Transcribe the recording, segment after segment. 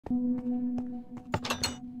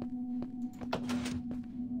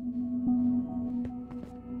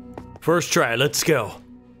First try, let's go.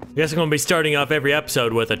 I guess I'm gonna be starting off every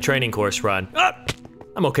episode with a training course run. Ah,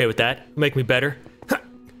 I'm okay with that. Make me better.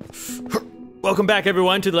 Welcome back,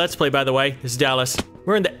 everyone, to the Let's Play, by the way. This is Dallas.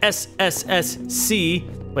 We're in the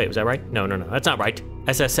SSSC. Wait, was that right? No, that's not right.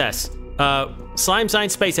 SSS. Slime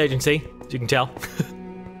Science Space Agency, as you can tell.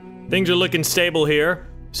 Things are looking stable here.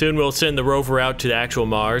 Soon we'll send the rover out to the actual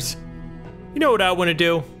Mars. You know what I want to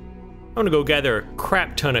do? I want to go gather a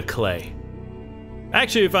crap ton of clay.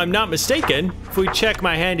 Actually, if I'm not mistaken, if we check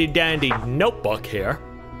my handy dandy notebook here,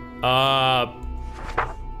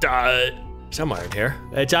 somewhere in here,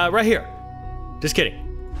 it's right here. Just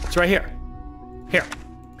kidding. It's right here. Here.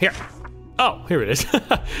 Oh, here it is.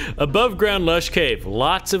 Above ground lush cave,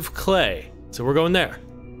 lots of clay. So we're going there.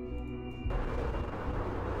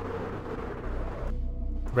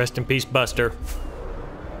 Rest in peace, Buster.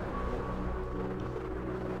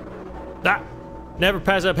 Ah, never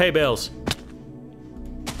pass up hay bales.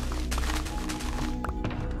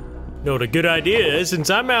 Know what a good idea is? Since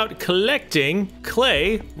I'm out collecting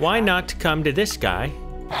clay, why not come to this guy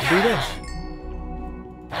and do this?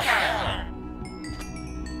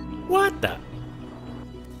 What the?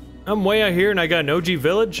 I'm way out here and I got an OG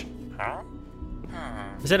village? I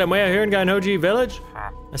said I'm way out here and got an OG village?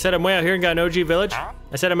 I said I'm way out here and got an OG village?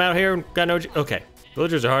 I said I'm out here and got an OG... Okay,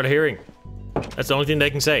 villagers are hard of hearing. That's the only thing they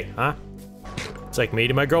can say, huh? It's like me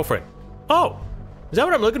to my girlfriend. Oh, is that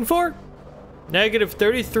what I'm looking for? Negative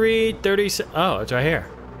 33, 30... Oh, it's right here.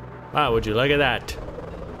 Wow, would you look at that?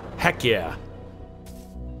 Heck yeah.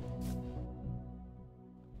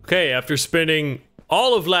 Okay, after spending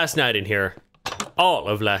all of last night in here,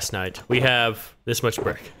 we have this much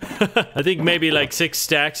brick. I think maybe like 6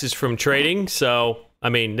 stacks is from trading, so, I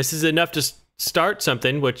mean, this is enough to start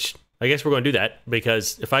something, which I guess we're going to do that,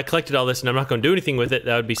 because if I collected all this and I'm not going to do anything with it,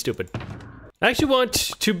 that would be stupid. I actually want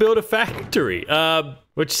to build a factory,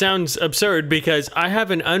 which sounds absurd because I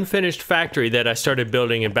have an unfinished factory that I started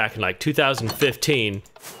building back in like 2015.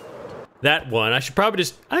 That one, I should probably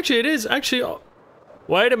just, actually it is,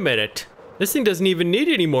 wait a minute. This thing doesn't even need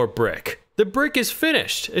any more brick. The brick is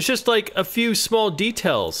finished. It's just like a few small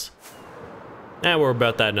details. We're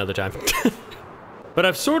about that another time. But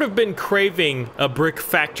I've sort of been craving a brick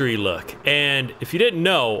factory look, and if you didn't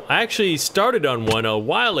know, I actually started on one a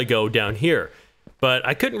while ago down here, but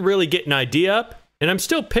I couldn't really get an idea up, and I'm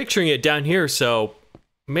still picturing it down here, so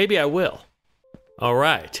maybe I will. All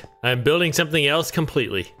right, I'm building something else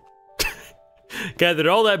completely. Gathered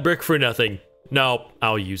all that brick for nothing. No,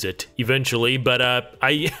 I'll use it eventually, but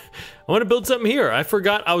I want to build something here. I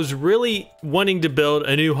forgot I was really wanting to build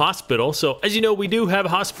a new hospital, so as you know, we do have a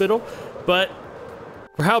hospital, but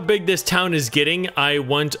for how big this town is getting, I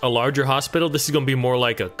want a larger hospital. This is going to be more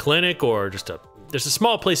like a clinic or just there's a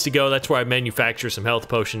small place to go. That's where I manufacture some health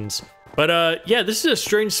potions. But yeah, this is a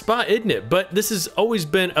strange spot, isn't it? But this has always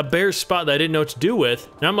been a bare spot that I didn't know what to do with.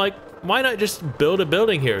 And I'm like, why not just build a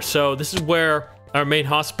building here? So this is where our main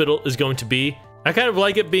hospital is going to be. I kind of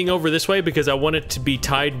like it being over this way because I want it to be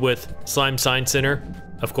tied with Slime Science Center,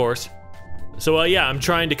 of course. So yeah, I'm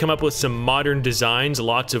trying to come up with some modern designs,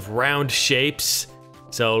 lots of round shapes.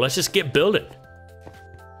 So let's just get building.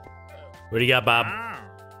 What do you got, Bob?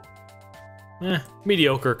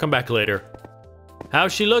 Mediocre. Come back later.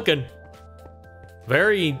 How's she looking?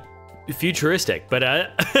 Very futuristic, but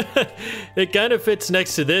it kind of fits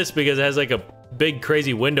next to this because it has like a big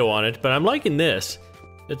crazy window on it, but I'm liking this.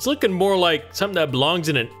 It's looking more like something that belongs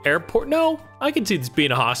in an airport. No, I can see this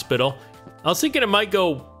being a hospital. I was thinking it might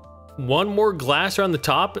go one more glass around the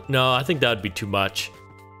top. No, I think that would be too much.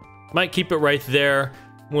 Might keep it right there.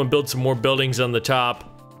 I'm gonna build some more buildings on the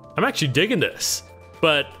top. I'm actually digging this,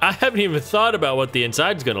 but I haven't even thought about what the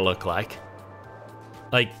inside's gonna look like.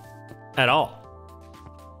 Like, at all.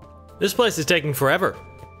 This place is taking forever.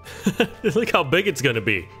 Look how big it's gonna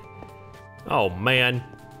be. Oh man.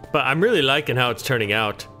 But I'm really liking how it's turning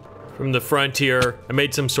out. From the front here, I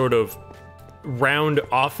made some sort of round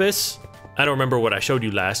office. I don't remember what I showed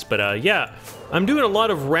you last, but yeah. I'm doing a lot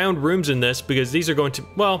of round rooms in this because these are going to,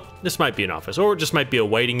 well, this might be an office or it just might be a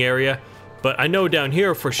waiting area. But I know down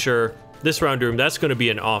here for sure, this round room, that's gonna be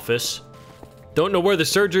an office. Don't know where the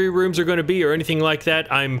surgery rooms are gonna be or anything like that.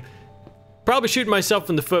 I'm probably shooting myself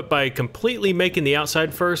in the foot by completely making the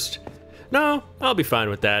outside first. No, I'll be fine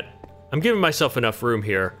with that. I'm giving myself enough room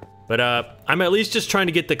here. But I'm at least just trying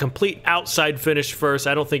to get the complete outside finished first.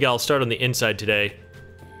 I don't think I'll start on the inside today.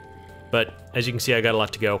 But as you can see, I got a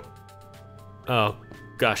lot to go. Oh,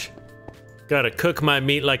 gosh. Gotta cook my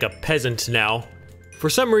meat like a peasant now. For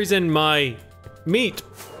some reason, my meat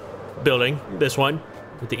building, this one,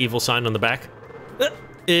 with the evil sign on the back,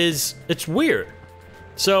 it's weird.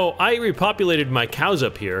 So I repopulated my cows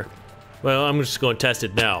up here. Well, I'm just going to test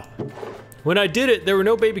it now. When I did it, there were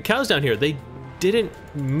no baby cows down here. They didn't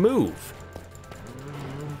move.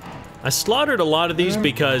 I slaughtered a lot of these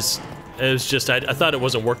because it was just, I thought it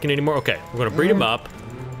wasn't working anymore. Okay, we're gonna breed them up.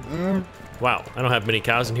 Wow, I don't have many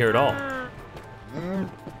cows in here at all.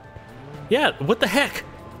 Yeah, what the heck?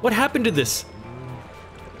 What happened to this?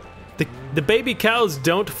 The baby cows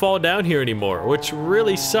don't fall down here anymore, which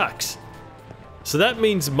really sucks. So that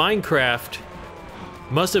means Minecraft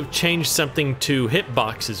must have changed something to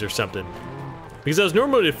hitboxes or something. Because I was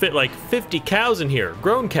normally to fit like 50 cows in here,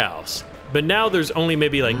 grown cows. But now there's only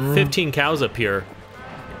maybe like 15 cows up here.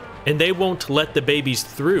 And they won't let the babies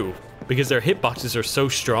through because their hitboxes are so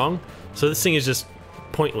strong. So this thing is just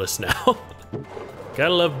pointless now.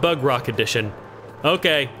 Gotta love Bug Rock Edition.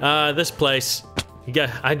 Okay, this place.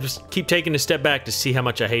 I just keep taking a step back to see how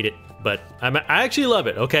much I hate it. But I actually love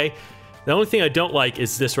it, okay? The only thing I don't like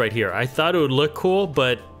is this right here. I thought it would look cool,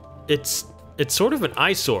 but it's sort of an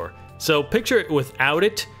eyesore. So picture it without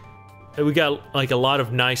it. We got like a lot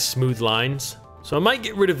of nice smooth lines. So I might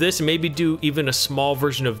get rid of this and maybe do even a small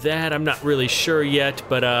version of that. I'm not really sure yet,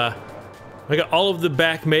 but I got all of the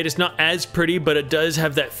back made. It's not as pretty, but it does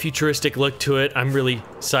have that futuristic look to it. I'm really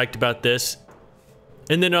psyched about this.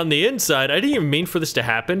 And then on the inside, I didn't even mean for this to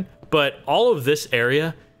happen, but all of this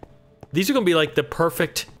area, these are gonna be like the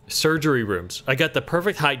perfect surgery rooms. I got the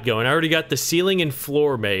perfect height going. I already got the ceiling and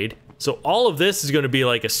floor made. So all of this is gonna be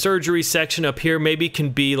like a surgery section up here. Maybe can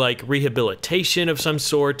be like rehabilitation of some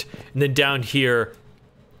sort. And then down here,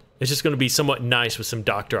 it's just gonna be somewhat nice with some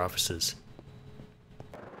doctor offices.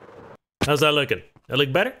 How's that looking? That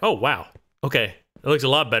look better? Oh, wow. Okay, it looks a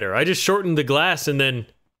lot better. I just shortened the glass and then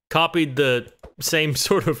copied the same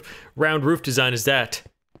sort of round roof design as that.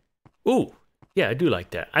 Ooh, yeah, I do like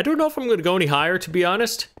that. I don't know if I'm gonna go any higher, to be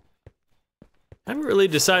honest. I haven't really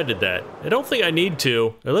decided that. I don't think I need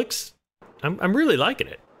to. It looks, I'm really liking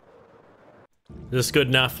it. Is this good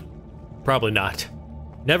enough? Probably not.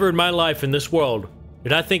 Never in my life in this world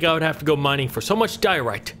did I think I would have to go mining for so much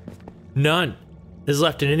diorite. None is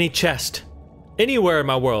left in any chest, anywhere in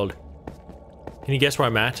my world. Can you guess where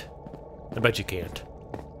I'm at? I bet you can't.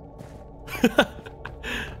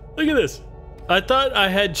 Look at this. I thought I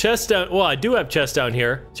had chests down, well, I do have chests down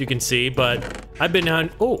here, as you can see, but I've been down,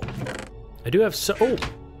 oh, I do have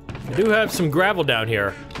some gravel down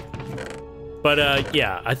here. But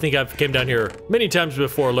yeah, I think I've came down here many times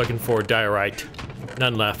before looking for diorite.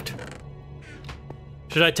 None left.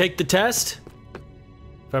 Should I take the test?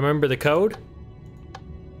 If I remember the code?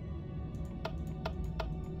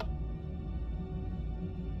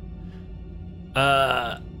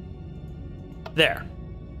 There.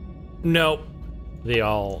 Nope. They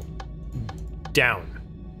all down.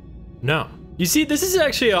 No. You see, this is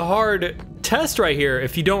actually a hard test right here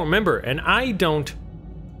if you don't remember, and I don't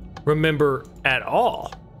remember at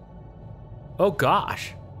all. Oh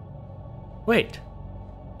gosh. Wait.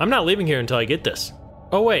 I'm not leaving here until I get this.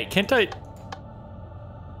 Oh wait, can't I?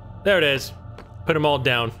 There it is. Put them all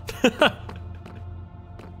down.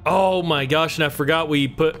 Oh my gosh, and I forgot we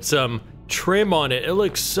put some trim on it. It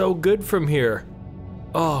looks so good from here.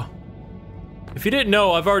 Oh. If you didn't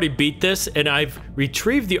know, I've already beat this and I've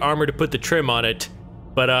retrieved the armor to put the trim on it.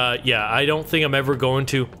 But yeah, I don't think I'm ever going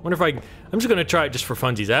to. Wonder if I'm just gonna try it just for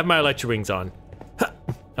funsies. I have my electric wings on.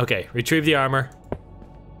 Okay, retrieve the armor.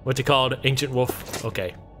 What's it called? Ancient wolf.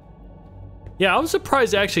 Okay. Yeah, I was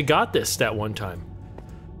surprised I actually got this that one time.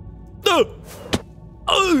 Oh!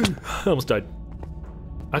 Oh! I almost died.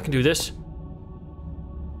 I can do this.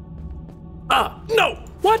 Ah! No!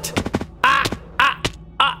 What? Ah! Ah!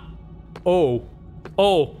 Ah! Oh.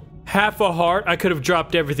 Oh. Half a heart. I could have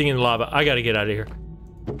dropped everything in the lava. I gotta get out of here.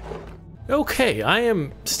 Okay, I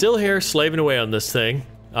am still here slaving away on this thing.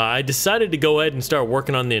 I decided to go ahead and start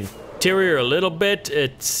working on the interior a little bit.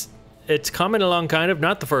 It's coming along kind of.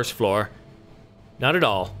 Not the first floor. Not at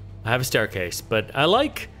all. I have a staircase, but I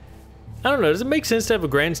don't know, does it make sense to have a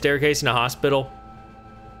grand staircase in a hospital?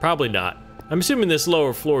 Probably not. I'm assuming this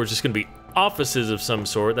lower floor is just gonna be offices of some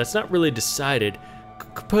sort. That's not really decided.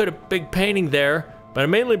 Could put a big painting there, but I've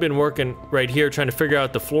mainly been working right here trying to figure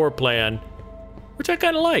out the floor plan, which I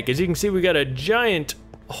kind of like. As you can see, we got a giant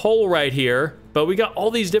hole right here, but we got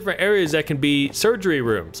all these different areas that can be surgery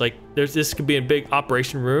rooms. Like this could be a big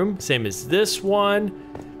operation room, same as this one.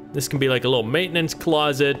 This can be like a little maintenance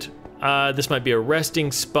closet. This might be a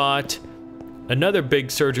resting spot. Another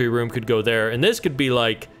big surgery room could go there, and this could be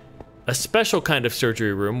like a special kind of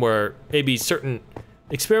surgery room where maybe certain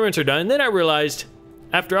experiments are done. And then I realized,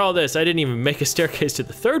 after all this, I didn't even make a staircase to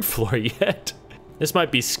the third floor yet. This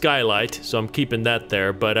might be skylight, so I'm keeping that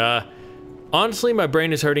there. But honestly, my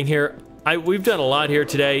brain is hurting here. We've done a lot here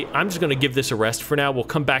today. I'm just gonna give this a rest for now. We'll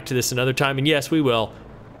come back to this another time, and yes, we will.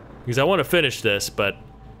 Because I want to finish this, but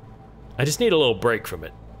I just need a little break from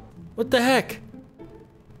it. What the heck?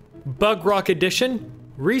 Bug Rock Edition?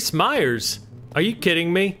 Reese Myers? Are you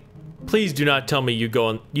kidding me? Please do not tell me you go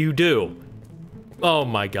on. You do. Oh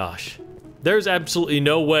my gosh. There's absolutely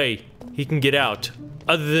no way he can get out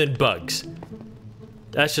other than bugs.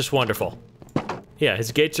 That's just wonderful. Yeah,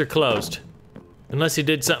 his gates are closed. Unless he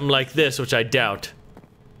did something like this, which I doubt.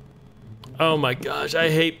 Oh my gosh, I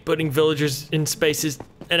hate putting villagers in spaces,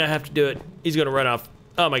 and I have to do it. He's gonna run off.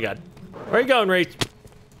 Oh my god. Where are you going, Reese?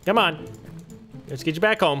 Come on. Let's get you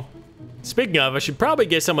back home. Speaking of, I should probably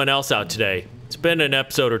get someone else out today. It's been an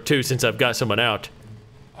episode or two since I've got someone out.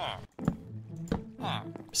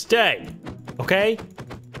 Stay, okay?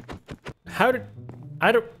 How did...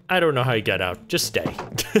 I don't know how you got out. Just stay.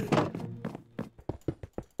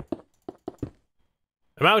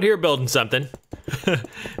 I'm out here building something.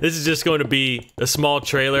 This is just going to be a small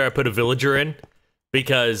trailer I put a villager in.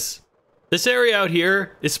 Because this area out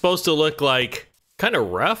here is supposed to look like kind of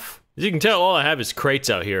rough. As you can tell, all I have is crates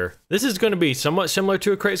out here. This is going to be somewhat similar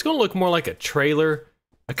to a crate. It's going to look more like a trailer.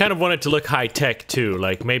 I kind of want it to look high-tech too.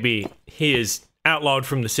 Like maybe he is outlawed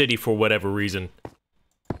from the city for whatever reason.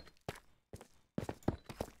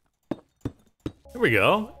 There we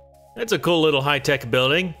go. That's a cool little high-tech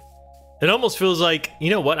building. It almost feels like,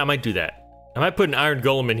 you know what, I might do that. I might put an iron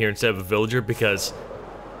golem in here instead of a villager because,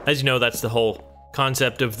 as you know, that's the whole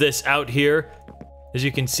concept of this out here. As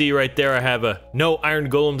you can see right there, I have no iron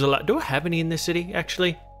golems allowed. Do I have any in this city,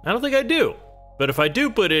 actually? I don't think I do. But if I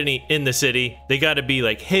do put any in the city, they gotta be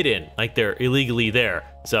like hidden, like they're illegally there.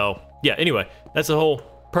 So, yeah, anyway, that's the whole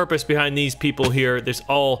purpose behind these people here. There's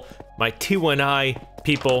all my T1I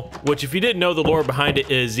people, which if you didn't know, the lore behind it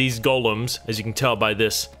is these golems, as you can tell by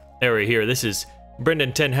this area here. This is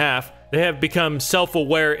Brendan 10-half. They have become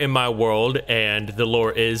self-aware in my world, and the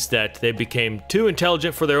lore is that they became too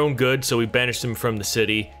intelligent for their own good, so we banished them from the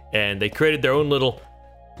city, and they created their own little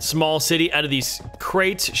small city out of these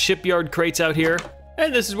crates, shipyard crates out here,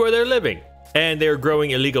 and this is where they're living. And they're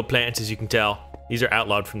growing illegal plants, as you can tell. These are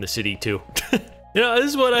outlawed from the city, too. You know, this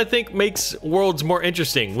is what I think makes worlds more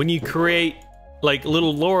interesting. When you create, like,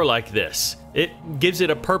 little lore like this, it gives it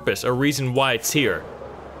a purpose, a reason why it's here.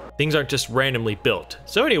 Things aren't just randomly built.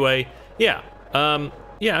 So anyway, yeah.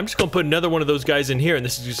 Yeah, I'm just gonna put another one of those guys in here, and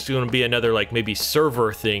this is just gonna be another, like, maybe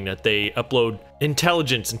server thing that they upload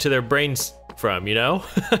intelligence into their brains from, you know?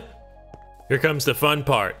 Here comes the fun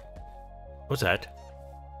part. What's that?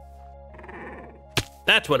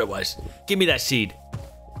 That's what it was. Give me that seed.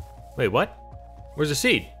 Wait, what? Where's the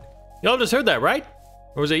seed? Y'all just heard that, right?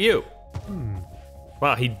 Or was it you?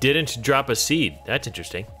 Wow, he didn't drop a seed. That's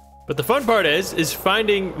interesting. But the fun part is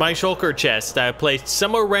finding my shulker chest that I placed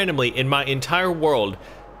somewhere randomly in my entire world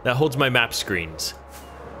that holds my map screens.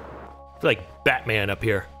 I feel like Batman up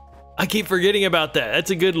here. I keep forgetting about that.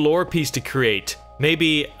 That's a good lore piece to create.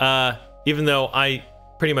 Maybe, even though I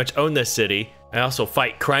pretty much own this city, I also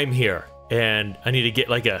fight crime here. And I need to get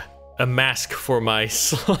like a mask for my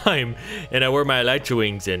slime. And I wear my elytra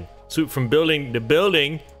wings and swoop from building to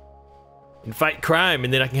building and fight crime.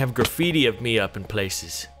 And then I can have graffiti of me up in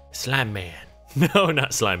places. Slime Man. No,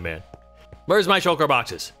 not Slime Man. Where's my shulker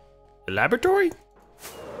boxes? The laboratory?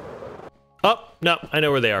 Oh, no, I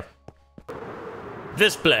know where they are.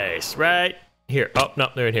 This place, right here. Oh, no,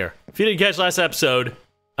 they're in here. If you didn't catch last episode,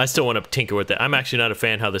 I still want to tinker with it. I'm actually not a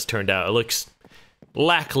fan how this turned out. It looks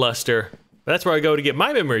lackluster. But that's where I go to get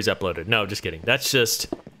my memories uploaded. No, just kidding. That's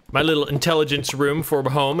just my little intelligence room for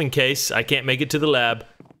home in case I can't make it to the lab.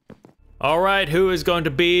 All right, who is going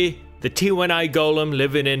to be the T1I golem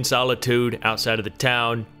living in solitude outside of the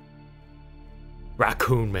town?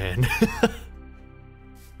 Raccoon Man.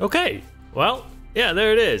 Okay, well, yeah,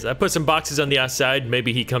 there it is. I put some boxes on the outside.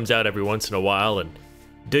 Maybe he comes out every once in a while and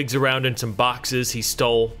digs around in some boxes he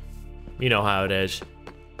stole. You know how it is.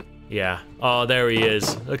 Yeah. Oh, there he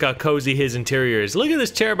is. Look how cozy his interior is. Look at this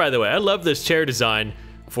chair, by the way. I love this chair design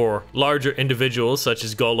for larger individuals such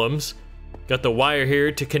as golems. Got the wire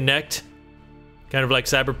here to connect. Kind of like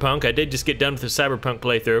Cyberpunk. I did just get done with the Cyberpunk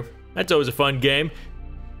playthrough. That's always a fun game.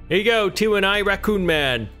 Here you go, T1I Raccoon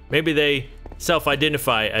Man. Maybe they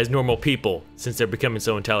self-identify as normal people since they're becoming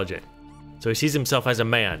so intelligent. So he sees himself as a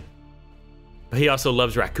man. But he also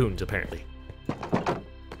loves raccoons, apparently.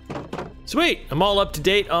 Sweet, I'm all up to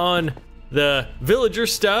date on the villager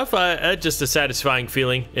stuff. Just a satisfying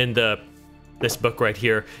feeling in this book right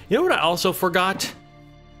here. You know what I also forgot?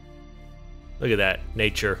 Look at that,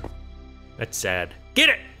 nature. That's sad. Get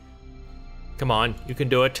it! Come on, you can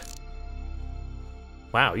do it.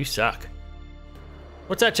 Wow, you suck.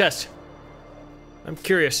 What's that chest? I'm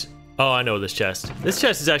curious. Oh, I know this chest. This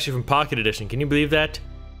chest is actually from Pocket Edition. Can you believe that?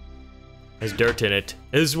 There's dirt in it.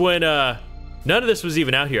 This is when, none of this was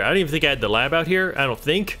even out here. I don't even think I had the lab out here. I don't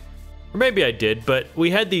think. Or maybe I did, but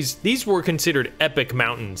we had these were considered epic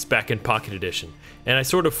mountains back in Pocket Edition. And I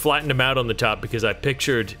sort of flattened them out on the top because I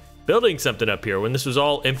pictured building something up here when this was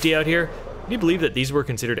all empty out here. Can you believe that these were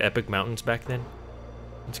considered epic mountains back then?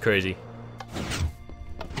 It's crazy.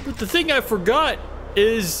 But the thing I forgot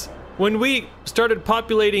is when we started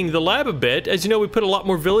populating the lab a bit, as you know, we put a lot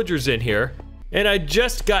more villagers in here. And I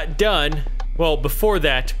just got done, well, before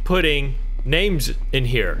that, putting names in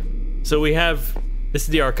here. So we have, this is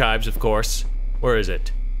the archives, of course. Where is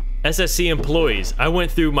it? SSC employees. I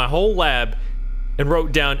went through my whole lab and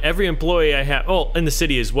wrote down every employee I have, oh, in the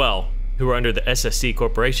city as well, who are under the SSC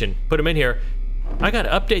Corporation. Put them in here. I gotta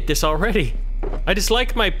update this already. I just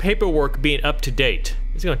like my paperwork being up to date.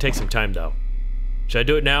 It's gonna take some time though. Should I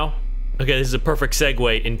do it now? Okay, this is a perfect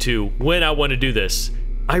segue into when I want to do this.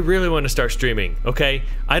 I really want to start streaming, okay?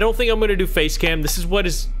 I don't think I'm gonna do face cam. This is what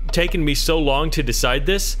has taken me so long to decide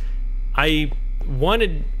this. I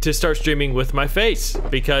wanted to start streaming with my face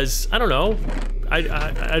because, I don't know,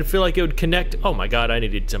 I feel like it would connect. Oh my god, I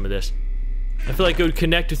needed some of this. I feel like it would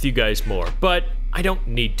connect with you guys more, but I don't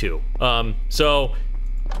need to. So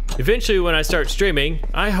eventually when I start streaming,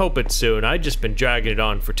 I hope it's soon. I've just been dragging it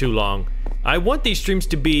on for too long. I want these streams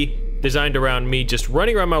to be designed around me just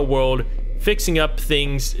running around my world, fixing up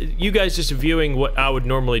things, you guys just viewing what I would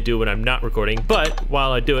normally do when I'm not recording, but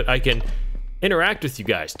while I do it, I can interact with you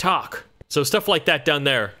guys, talk. So stuff like that down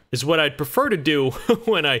there is what I'd prefer to do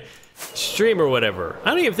when I stream or whatever.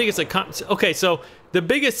 I don't even think it's a okay, so the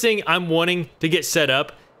biggest thing I'm wanting to get set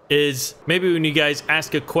up is maybe when you guys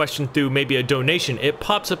ask a question through maybe a donation, it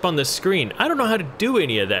pops up on the screen. I don't know how to do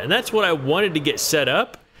any of that, and that's what I wanted to get set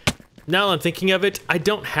up. Now I'm thinking of it, I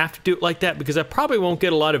don't have to do it like that because I probably won't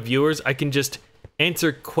get a lot of viewers. I can just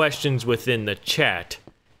answer questions within the chat.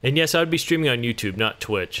 And yes, I would be streaming on YouTube, not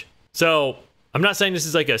Twitch. So I'm not saying this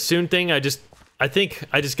is like a soon thing. I think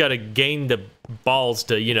I just gotta gain the balls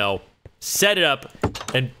to, you know, set it up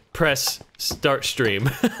and press start stream.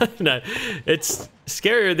 It's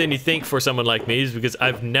scarier than you think for someone like me because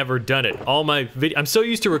I've never done it. All my I'm so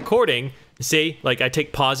used to recording. See, like I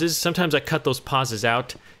take pauses. Sometimes I cut those pauses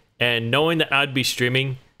out. And knowing that I'd be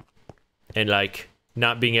streaming and like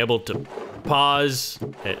not being able to pause,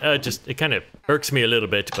 it kind of irks me a little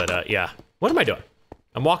bit, but yeah. What am I doing?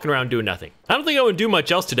 I'm walking around doing nothing. I don't think I would do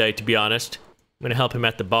much else today, to be honest. I'm gonna help him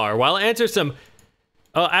at the bar while I answer some,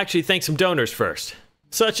 actually thank some donors first.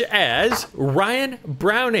 Such as Ryan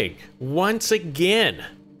Browning, once again.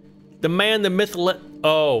 The man, the myth,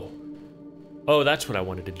 oh, that's what I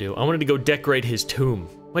wanted to do. I wanted to go decorate his tomb.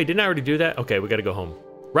 Wait, didn't I already do that? Okay, we gotta go home.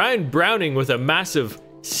 Ryan Browning with a massive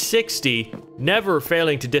 60, never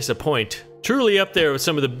failing to disappoint. Truly up there with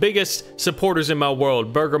some of the biggest supporters in my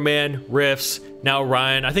world. Burgerman, Riffs, now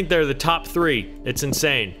Ryan. I think they're the top 3. It's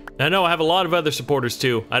insane. I know I have a lot of other supporters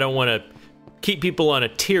too. I don't want to keep people on a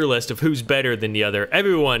tier list of who's better than the other.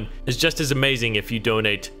 Everyone is just as amazing if you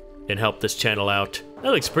donate and help this channel out.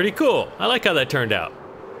 That looks pretty cool. I like how that turned out.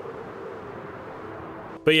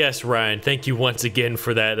 But yes, Ryan, thank you once again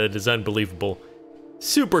for that. That is unbelievable.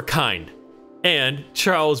 Super kind. And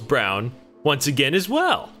Charles Brown, once again as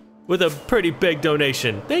well, with a pretty big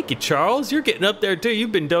donation. Thank you, Charles. You're getting up there too.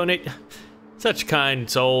 You've been donating. Such kind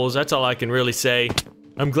souls. That's all I can really say.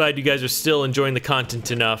 I'm glad you guys are still enjoying the content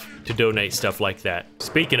enough to donate stuff like that.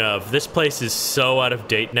 Speaking of, this place is so out of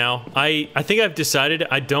date now. I think I've decided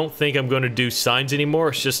I don't think I'm going to do signs anymore.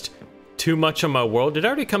 It's just too much on my world. Did I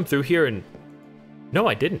already come through here and... No,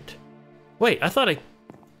 I didn't. Wait, I thought I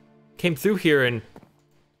came through here and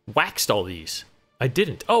waxed all these. I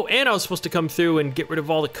didn't. Oh, and I was supposed to come through and get rid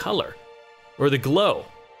of all the color. Or the glow.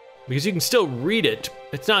 Because you can still read it.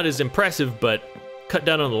 It's not as impressive, but cut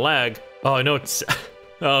down on the lag. Oh, I know it's...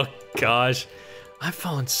 Oh, gosh. I've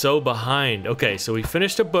fallen so behind. Okay, so we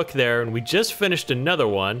finished a book there, and we just finished another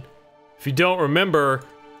one. If you don't remember,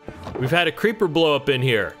 we've had a creeper blow up in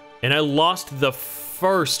here. And I lost the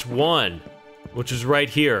first one, which was right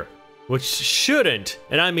here. Which shouldn't,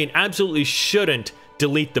 and I mean absolutely shouldn't,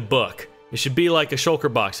 delete the book. It should be like a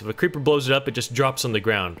shulker box. If a creeper blows it up, it just drops on the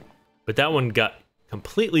ground. But that one got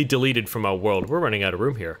completely deleted from our world. We're running out of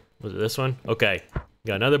room here. Was it this one? Okay.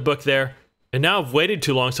 Got another book there. And now I've waited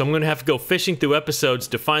too long, so I'm going to have to go fishing through episodes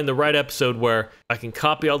to find the right episode where I can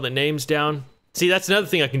copy all the names down. See, that's another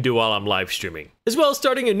thing I can do while I'm live streaming. As well as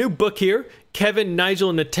starting a new book here. Kevin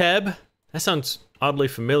Nigel Nateb. That sounds oddly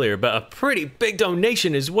familiar, but a pretty big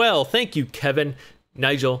donation as well. Thank you, Kevin,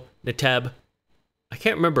 Nigel, Natab. I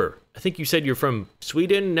can't remember. I think you said you're from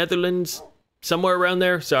Sweden, Netherlands, somewhere around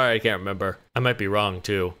there. Sorry, I can't remember. I might be wrong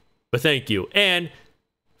too, but thank you. And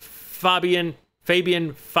Fabian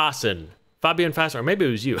Fassen, or maybe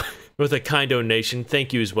it was you, with a kind donation.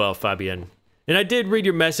 Thank you as well, Fabian. And I did read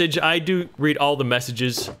your message. I do read all the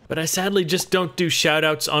messages, but I sadly just don't do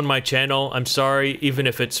shoutouts on my channel. I'm sorry, even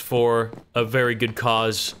if it's for a very good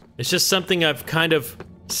cause. It's just something I've kind of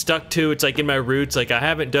stuck to. It's like in my roots. Like I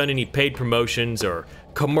haven't done any paid promotions or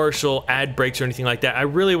commercial ad breaks or anything like that. I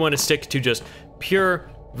really want to stick to just pure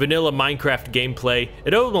vanilla Minecraft gameplay.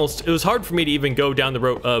 It was hard for me to even go down the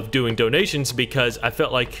road of doing donations because I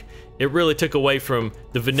felt like it really took away from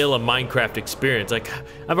the vanilla Minecraft experience. Like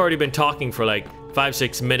I've already been talking for like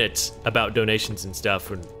 5-6 minutes about donations and stuff,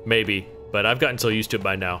 and maybe, but I've gotten so used to it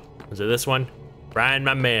by now. Was it this one? Ryan,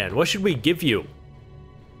 my man, what should we give you?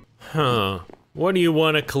 What do you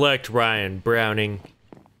want to collect, Ryan Browning?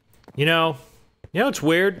 You know, it's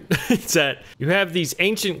weird. It's that you have these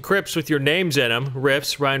ancient crypts with your names in them.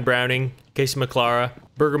 Riffs, Ryan Browning, Casey McClara,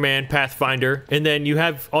 Burgerman, Pathfinder, and then you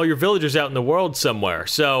have all your villagers out in the world somewhere.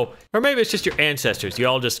 So, or maybe it's just your ancestors. You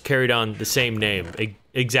all just carried on the same name,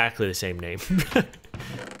 exactly the same name.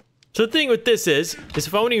 So the thing with this is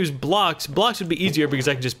if I want to use blocks would be easier because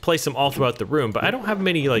I can just place them all throughout the room, but I don't have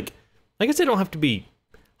many, like, I guess they don't have to be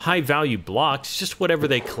high value blocks, it's just whatever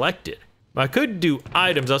they collected. I could do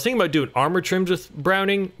items. I was thinking about doing armor trims with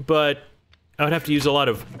Browning, but I would have to use a lot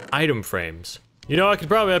of item frames. You know, I could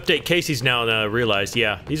probably update Casey's now that I realized,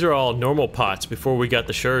 yeah, these are all normal pots before we got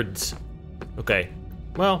the sherds. Okay,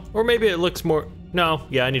 well, or maybe it looks more, no,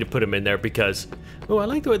 yeah, I need to put them in there because, oh, I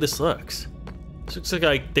like the way this looks. This looks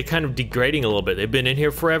like they're kind of degrading a little bit. They've been in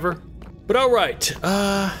here forever. But all right,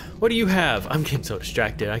 what do you have? I'm getting so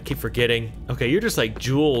distracted, I keep forgetting. Okay, you're just like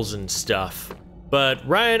jewels and stuff. But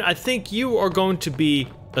Ryan, I think you are going to be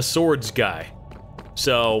a swords guy.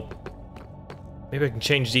 So maybe I can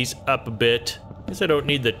change these up a bit. Guess I don't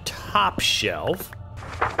need the top shelf.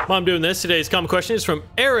 While I'm doing this, today's common question is from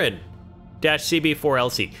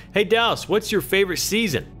Aaron-CB4LC. Hey Dallas, what's your favorite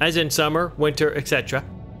season? As in summer, winter, etc.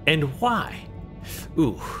 And why?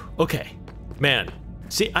 Ooh, okay. Man,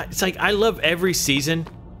 see, it's like I love every season,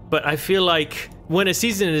 but I feel like when a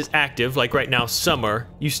season is active, like right now, summer,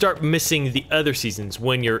 you start missing the other seasons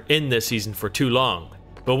when you're in this season for too long.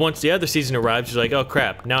 But once the other season arrives, you're like, oh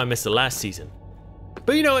crap, now I missed the last season.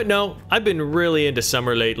 But you know what, no, I've been really into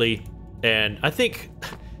summer lately, and I think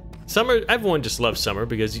summer, everyone just loves summer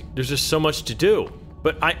because there's just so much to do.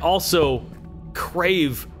 But I also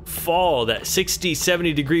crave fall, that 60,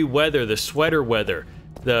 70 degree weather, the sweater weather,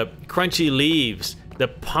 the crunchy leaves, the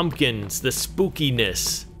pumpkins, the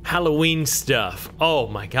spookiness. Halloween stuff. Oh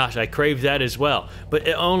my gosh, I crave that as well. But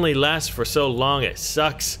it only lasts for so long, it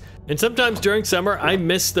sucks. And sometimes during summer, I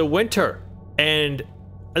miss the winter. And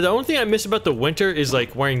the only thing I miss about the winter is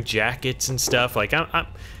like wearing jackets and stuff. Like I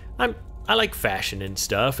like fashion and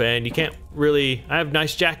stuff, and you can't really, I have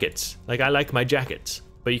nice jackets. Like I like my jackets,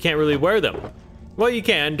 but you can't really wear them. Well, you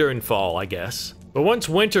can during fall, I guess. But once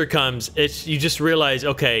winter comes, you just realize,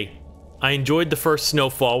 okay, I enjoyed the first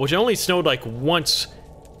snowfall, which only snowed like once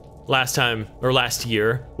last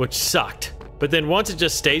year, which sucked. But then once it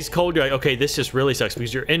just stays cold, you're like, okay, this just really sucks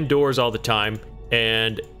because you're indoors all the time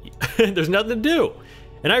and there's nothing to do.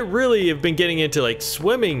 And I really have been getting into like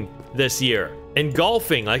swimming this year and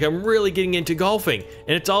golfing. Like I'm really getting into golfing,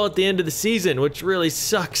 and it's all at the end of the season, which really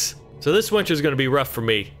sucks. So this winter is going to be rough for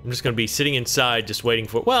me. I'm just going to be sitting inside just waiting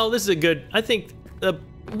for, well, this is a good, I think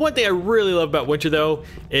one thing I really love about winter though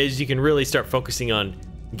is you can really start focusing on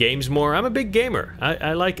games more. I'm a big gamer.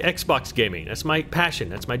 I like Xbox gaming. That's my passion.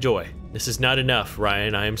 That's my joy. This is not enough,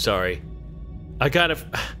 Ryan. I am sorry. This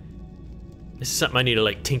is something I need to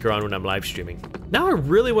like tinker on when I'm live streaming. Now I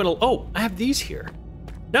really want to, oh, I have these here.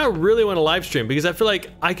 Now I really want to live stream because I feel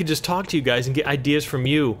like I could just talk to you guys and get ideas from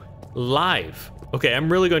you live. Okay, I'm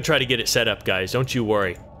really going to try to get it set up, guys. Don't you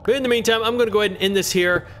worry. But in the meantime, I'm going to go ahead and end this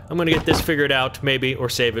here. I'm going to get this figured out, maybe, or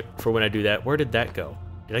save it for when I do that. Where did that go?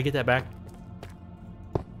 Did I get that back?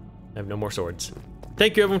 I have no more swords.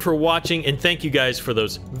 Thank you everyone for watching, and thank you guys for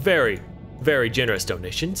those very, very generous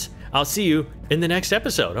donations. I'll see you in the next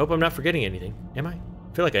episode. I hope I'm not forgetting anything. Am I?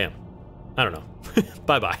 I feel like I am. I don't know.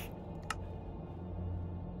 Bye-bye.